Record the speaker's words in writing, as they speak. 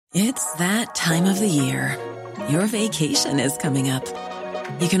It's that time of the year. Your vacation is coming up.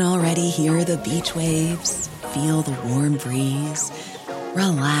 You can already hear the beach waves, feel the warm breeze,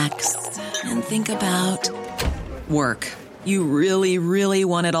 relax, and think about work. You really, really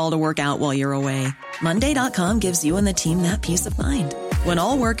want it all to work out while you're away. Monday.com gives you and the team that peace of mind. When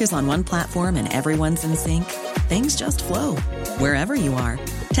all work is on one platform and everyone's in sync, things just flow. Wherever you are,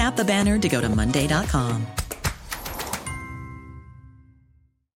 tap the banner to go to Monday.com.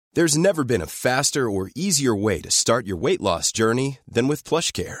 There's never been a faster or easier way to start your weight loss journey than with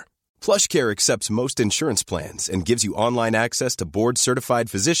PlushCare. PlushCare accepts most insurance plans and gives you online access to board-certified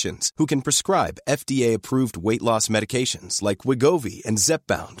physicians who can prescribe FDA-approved weight loss medications like Wegovy and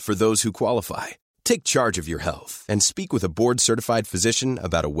Zepbound for those who qualify. Take charge of your health and speak with a board-certified physician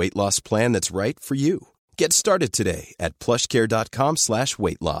about a weight loss plan that's right for you. Get started today at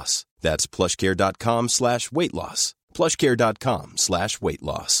plushcare.com/weight loss. That's plushcare.com/weight loss. plushcare.com/weight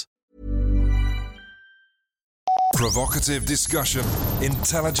loss. Provocative discussion,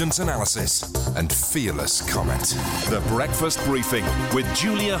 intelligent analysis, and fearless comment. The Breakfast Briefing with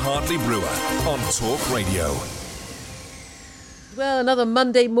Julia Hartley-Brewer on Talk Radio. Well, another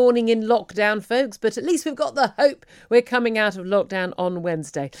Monday morning in lockdown, folks, but at least we've got the hope we're coming out of lockdown on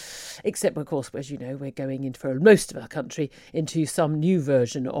Wednesday. Except, of course, as you know, we're going in for most of our country into some new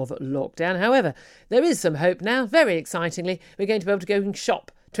version of lockdown. However, there is some hope now. Very excitingly, we're going to be able to go and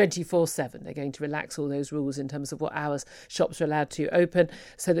shop 24/7. They're going to relax all those rules in terms of what hours shops are allowed to open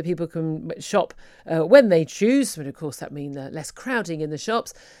so that people can shop when they choose. But of course, that means less crowding in the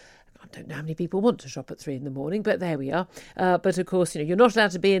shops. I don't know how many people want to shop at 3 a.m, but there we are. But of course, you're not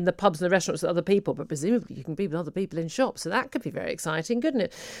allowed to be in the pubs and the restaurants with other people, but presumably you can be with other people in shops. So that could be very exciting, couldn't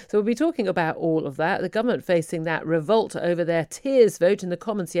it? So we'll be talking about all of that. The government facing that revolt over their tiers vote in the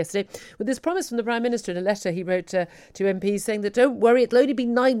Commons yesterday, with this promise from the Prime Minister in a letter he wrote to MPs saying that don't worry, it'll only be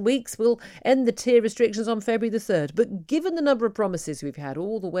 9 weeks. We'll end the tier restrictions on February the 3rd. But given the number of promises we've had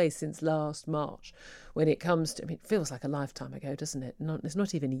all the way since last March, when it comes to, it feels like a lifetime ago, doesn't it? It's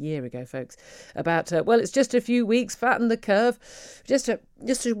not even a year ago, folks, about, it's just a few weeks, flatten the curve, just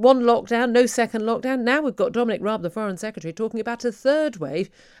one lockdown, no second lockdown. Now we've got Dominic Raab, the Foreign Secretary, talking about a third wave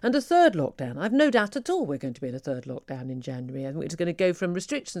and a third lockdown. I've no doubt at all we're going to be in a third lockdown in January. I think it's going to go from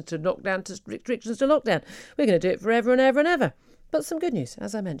restrictions to lockdown to restrictions to lockdown. We're going to do it forever and ever and ever. But some good news,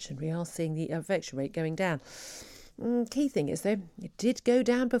 as I mentioned, we are seeing the infection rate going down. Key thing is, though, it did go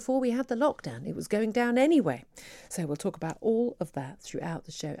down before we had the lockdown. It was going down anyway. So we'll talk about all of that throughout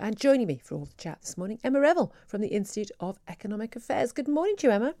the show. And joining me for all the chat this morning, Emma Revel from the Institute of Economic Affairs. Good morning to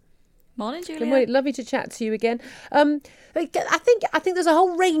you, Emma. Morning, Julia. Good morning. Lovely to chat to you again. I think there's a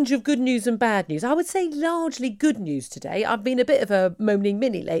whole range of good news and bad news. I would say largely good news today. I've been a bit of a moaning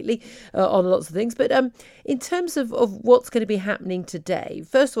Minnie lately on lots of things. But in terms of what's going to be happening today,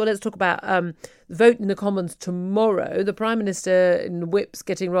 first of all, let's talk about the vote in the Commons tomorrow. The Prime Minister and Whip's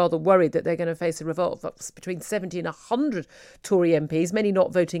getting rather worried that they're going to face a revolt of between 70 and 100 Tory MPs, many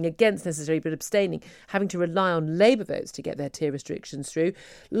not voting against necessarily but abstaining, having to rely on Labour votes to get their tier restrictions through.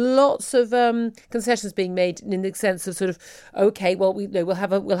 Lots of concessions being made in the sense of sort of, OK, well, we'll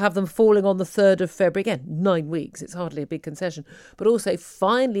have them falling on the 3rd of February. Again, 9 weeks. It's hardly a big concession. But also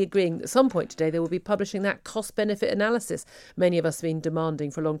finally agreeing that at some point today they will be publishing that cost-benefit analysis many of us have been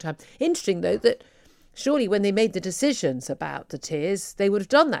demanding for a long time. Interesting, though, that surely when they made the decisions about the tiers, they would have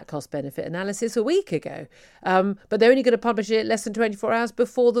done that cost-benefit analysis a week ago. But they're only going to publish it less than 24 hours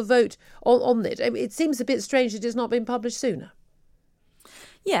before the vote on it. It seems a bit strange that it's not been published sooner.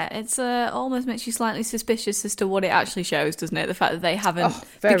 Yeah, it's almost makes you slightly suspicious as to what it actually shows, doesn't it? The fact that they haven't...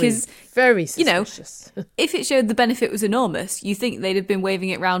 very suspicious. If it showed the benefit was enormous, you think they'd have been waving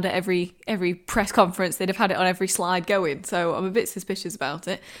it around at every press conference. They'd have had it on every slide going. So I'm a bit suspicious about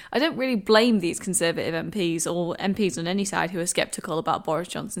it. I don't really blame these Conservative MPs or MPs on any side who are sceptical about Boris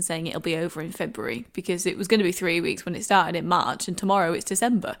Johnson saying it'll be over in February, because it was going to be 3 weeks when it started in March, and tomorrow it's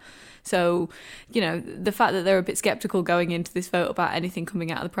December. So, the fact that they're a bit sceptical going into this vote about anything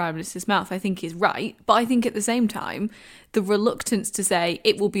coming out of the Prime Minister's mouth, I think is right. But I think at the same time, the reluctance to say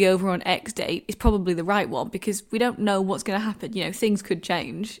it will be over on X date is probably the right one, because we don't know what's going to happen. Things could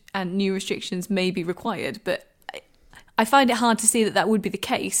change and new restrictions may be required, but I find it hard to see that would be the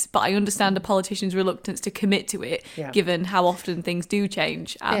case, but I understand a politician's reluctance to commit to it, given how often things do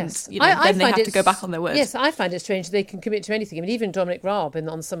change, and then they have to go back on their words. Yes, I find it strange they can commit to anything. I mean, even Dominic Raab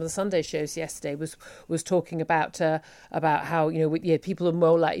on some of the Sunday shows yesterday was talking about how people are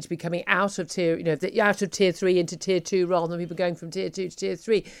more likely to be coming out of tier out of tier 3 into tier 2 rather than people going from tier 2 to tier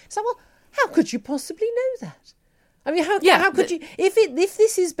 3. So, well, how could you possibly know that? I mean, how could you? If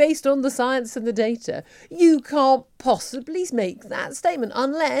this is based on the science and the data, you can't possibly make that statement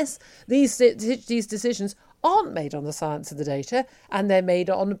unless these decisions aren't made on the science and the data, and they're made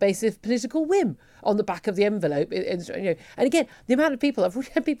on the basis of political whim on the back of the envelope. And again, the amount of people, I've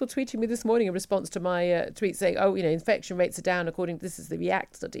had people tweeting me this morning in response to my tweet saying, infection rates are down according to, this is the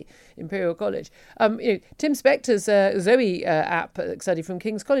REACT study, Imperial College. Tim Spector's Zoe app study from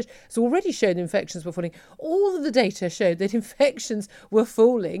King's College has already shown infections were falling. All of the data showed that infections were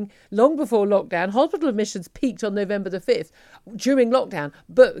falling long before lockdown. Hospital admissions peaked on November the 5th during lockdown,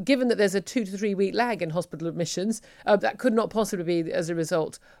 but given that there's a 2 to 3 week lag in hospital admissions, that could not possibly be as a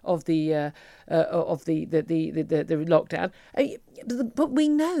result of the lockdown. But we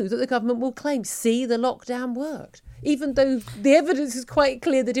know that the government will claim, see, the lockdown worked, even though the evidence is quite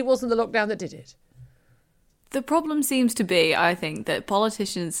clear that it wasn't the lockdown that did it. The problem seems to be, I think, that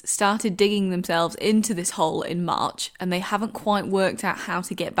politicians started digging themselves into this hole in March and they haven't quite worked out how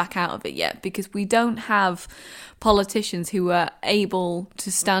to get back out of it yet, because we don't have politicians who are able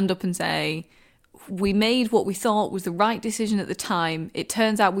to stand up and say, we made what we thought was the right decision at the time. It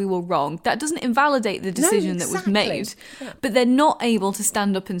turns out we were wrong. That doesn't invalidate the decision that was made. Yeah. But they're not able to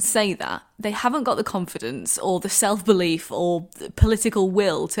stand up and say that. They haven't got the confidence or the self-belief or the political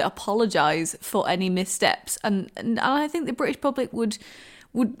will to apologise for any missteps. And I think the British public would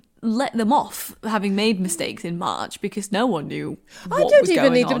let them off having made mistakes in March, because no one knew what was going on. I don't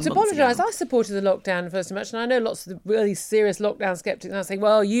even need them to apologise. I supported the lockdown first so much, and I know lots of the really serious lockdown sceptics now saying,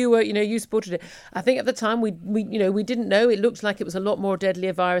 well, you supported it. I think at the time we didn't know. It looked like it was a lot more deadly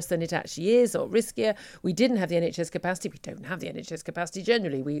a virus than it actually is, or riskier. We didn't have the NHS capacity. We don't have the NHS capacity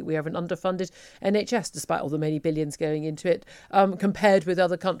generally. We have an underfunded NHS, despite all the many billions going into it, compared with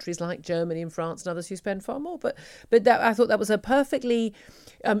other countries like Germany and France and others who spend far more. But I thought that was a perfectly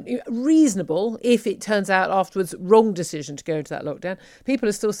reasonable, if it turns out afterwards, wrong decision to go into that lockdown. People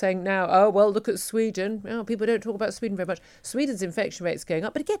are still saying now, oh, well, look at Sweden. Well, people don't talk about Sweden very much. Sweden's infection rate's going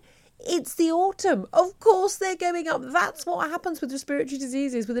up. But again, it's the autumn. Of course they're going up. That's what happens with respiratory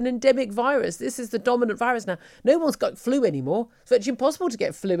diseases, with an endemic virus. This is the dominant virus now. No one's got flu anymore. It's actually impossible to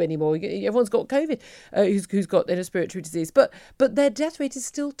get flu anymore. Everyone's got COVID who's got a respiratory disease. But their death rate is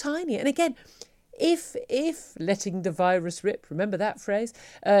still tiny. And again, if letting the virus rip, remember that phrase,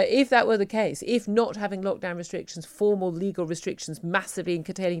 if that were the case, if not having lockdown restrictions, formal legal restrictions massively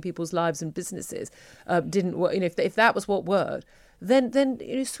curtailing people's lives and businesses didn't work, if that was what worked, then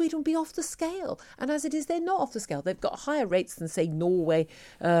Sweden would be off the scale. And as it is, they're not off the scale. They've got higher rates than, say, Norway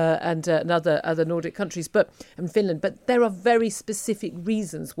and other Nordic countries, and Finland. But there are very specific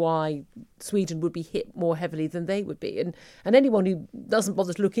reasons why Sweden would be hit more heavily than they would be. And anyone who doesn't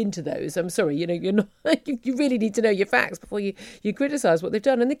bother to look into those, I'm sorry, you're not, you really need to know your facts before you criticise what they've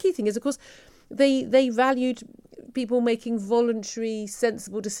done. And the key thing is, of course, they valued people making voluntary,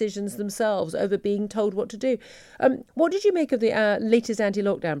 sensible decisions themselves over being told what to do. What did you make of the latest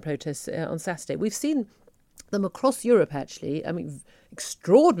anti-lockdown protests on Saturday? We've seen them across Europe, actually. I mean,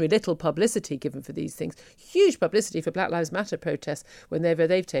 extraordinary little publicity given for these things. Huge publicity for Black Lives Matter protests whenever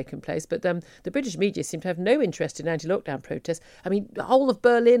they've taken place. But the British media seem to have no interest in anti-lockdown protests. I mean, the whole of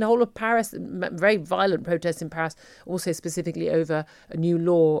Berlin, the whole of Paris, very violent protests in Paris, also specifically over a new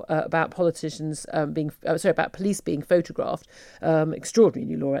law about politicians about police being photographed. Extraordinary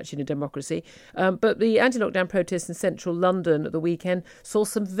new law, actually, in a democracy. But the anti-lockdown protests in central London at the weekend saw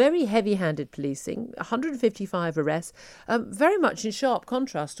some very heavy-handed policing, 155 arrests, very much in sharp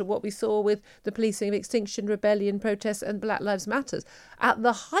contrast to what we saw with the policing of Extinction Rebellion protests and Black Lives Matter at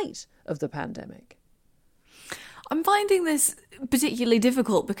the height of the pandemic. I'm finding this particularly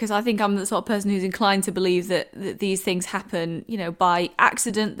difficult because I think I'm the sort of person who's inclined to believe that these things happen, by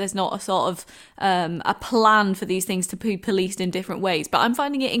accident. There's not a sort of a plan for these things to be policed in different ways. But I'm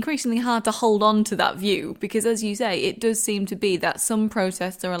finding it increasingly hard to hold on to that view because, as you say, it does seem to be that some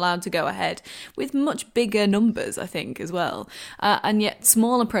protests are allowed to go ahead with much bigger numbers, I think, as well. And yet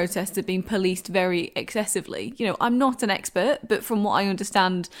smaller protests are being policed very excessively. I'm not an expert, but from what I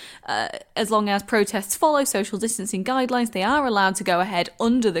understand, as long as protests follow social distancing guidelines, they are allowed to go ahead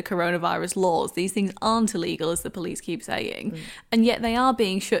under the coronavirus laws. These things aren't illegal, as the police keep saying, and yet they are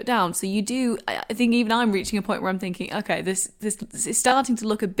being shut down. So I think even I'm reaching a point where I'm thinking, okay, this is starting to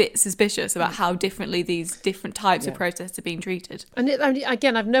look a bit suspicious about how differently these different types of protests are being treated. And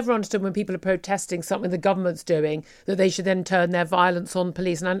again, I've never understood when people are protesting something the government's doing that they should then turn their violence on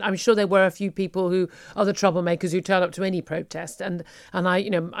police. And I'm sure there were a few people who are the troublemakers who turn up to any protest, and I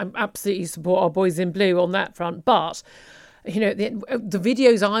absolutely support our boys in blue on that front, but the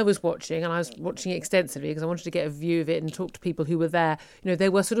videos I was watching, and I was watching it extensively because I wanted to get a view of it and talk to people who were there. They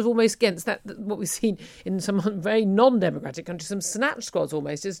were sort of almost against that, what we've seen in some very non-democratic countries, some snatch squads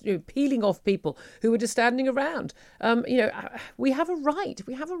almost, just peeling off people who were just standing around. We have a right.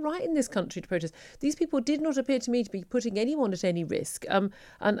 We have a right in this country to protest. These people did not appear to me to be putting anyone at any risk. I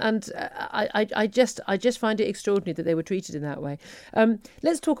just find it extraordinary that they were treated in that way.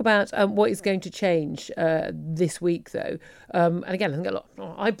 Let's talk about what is going to change this week, though. And again,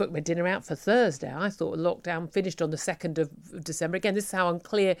 I booked my dinner out for Thursday. I thought lockdown finished on the 2nd of December. Again, this is how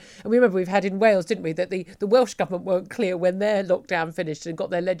unclear. And we remember we've had in Wales, didn't we, that the Welsh government weren't clear when their lockdown finished and got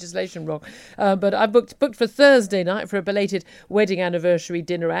their legislation wrong. But I booked for Thursday night for a belated wedding anniversary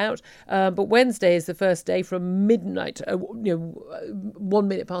dinner out. But Wednesday is the first day from midnight, 1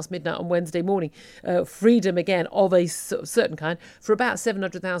 minute past midnight on Wednesday morning. Freedom again of a certain kind for about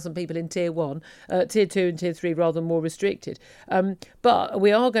 700,000 people in Tier 1. Tier 2 and Tier 3 rather more restricted. But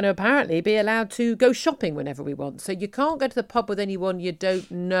we are going to apparently be allowed to go shopping whenever we want. So you can't go to the pub with anyone you don't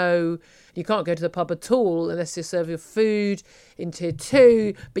know. You can't go to the pub at all unless you serve your food in Tier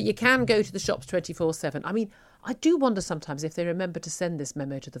 2. But you can go to the shops 24/7. I mean, I do wonder sometimes if they remember to send this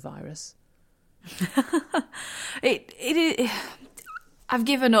memo to the virus. I've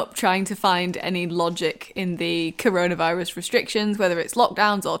given up trying to find any logic in the coronavirus restrictions, whether it's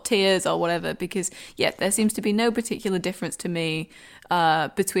lockdowns or tiers or whatever, because, there seems to be no particular difference to me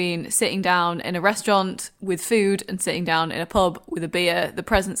between sitting down in a restaurant with food and sitting down in a pub with a beer. The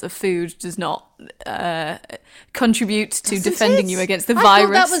presence of food does not contribute to defending you against the virus. I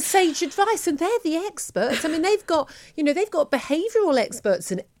thought that was sage advice, and they're the experts. I mean, they've got behavioural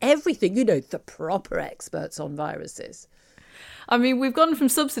experts and everything, the proper experts on viruses. I mean, we've gone from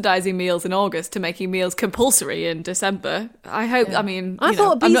subsidising meals in August to making meals compulsory in December. I hope, I'm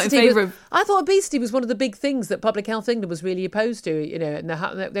not in favour of... I thought obesity was one of the big things that Public Health England was really opposed to, and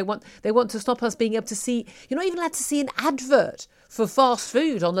they want to stop us being able to see... You're not even allowed to see an advert for fast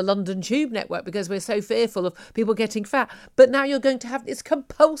food on the London Tube network because we're so fearful of people getting fat. But now you're going to have... It's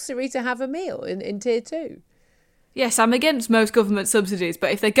compulsory to have a meal in Tier 2. Yes, I'm against most government subsidies,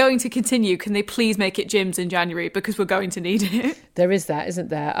 but if they're going to continue, can they please make it gyms in January, because we're going to need it? There is that, isn't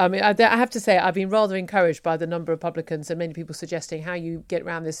there? I mean, I have to say, I've been rather encouraged by the number of publicans and many people suggesting how you get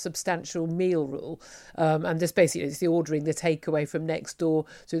around this substantial meal rule. And this basically is the ordering the takeaway from next door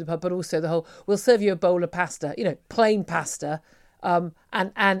to the pub, but also the whole, we'll serve you a bowl of pasta, plain pasta. And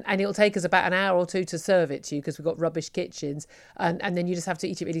it'll take us about an hour or two to serve it to you because we've got rubbish kitchens, and then you just have to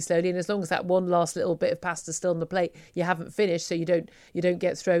eat it really slowly, and as long as that one last little bit of pasta's still on the plate, you haven't finished, so you don't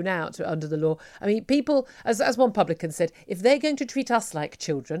get thrown out under the law. I mean, people, as one publican said, if they're going to treat us like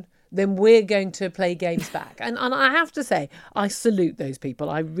children, then we're going to play games back. And I have to say, I salute those people.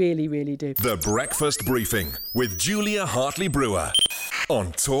 I really, really do. The Breakfast Briefing with Julia Hartley-Brewer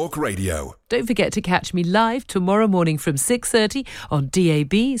on Talk Radio. Don't forget to catch me live tomorrow morning from 6:30 on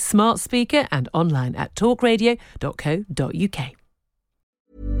DAB, smart speaker and online at talkradio.co.uk.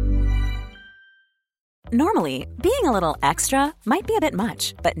 Normally, being a little extra might be a bit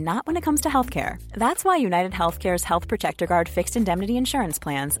much, but not when it comes to healthcare. That's why United Healthcare's Health Protector Guard fixed indemnity insurance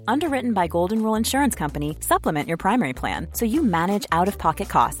plans, underwritten by Golden Rule Insurance Company, supplement your primary plan so you manage out-of-pocket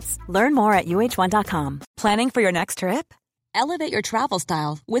costs. Learn more at uh1.com. Planning for your next trip? Elevate your travel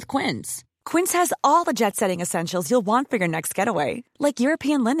style with Quince. Quince has all the jet-setting essentials you'll want for your next getaway, like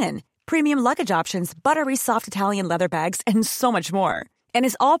European linen, premium luggage options, buttery soft Italian leather bags, and so much more. And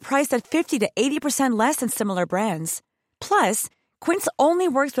is all priced at 50 to 80% less than similar brands. Plus, Quince only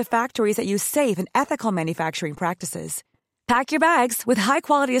works with factories that use safe and ethical manufacturing practices. Pack your bags with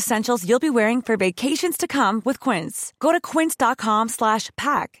high-quality essentials you'll be wearing for vacations to come with Quince. Go to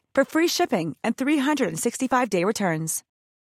quince.com/pack for free shipping and 365-day returns.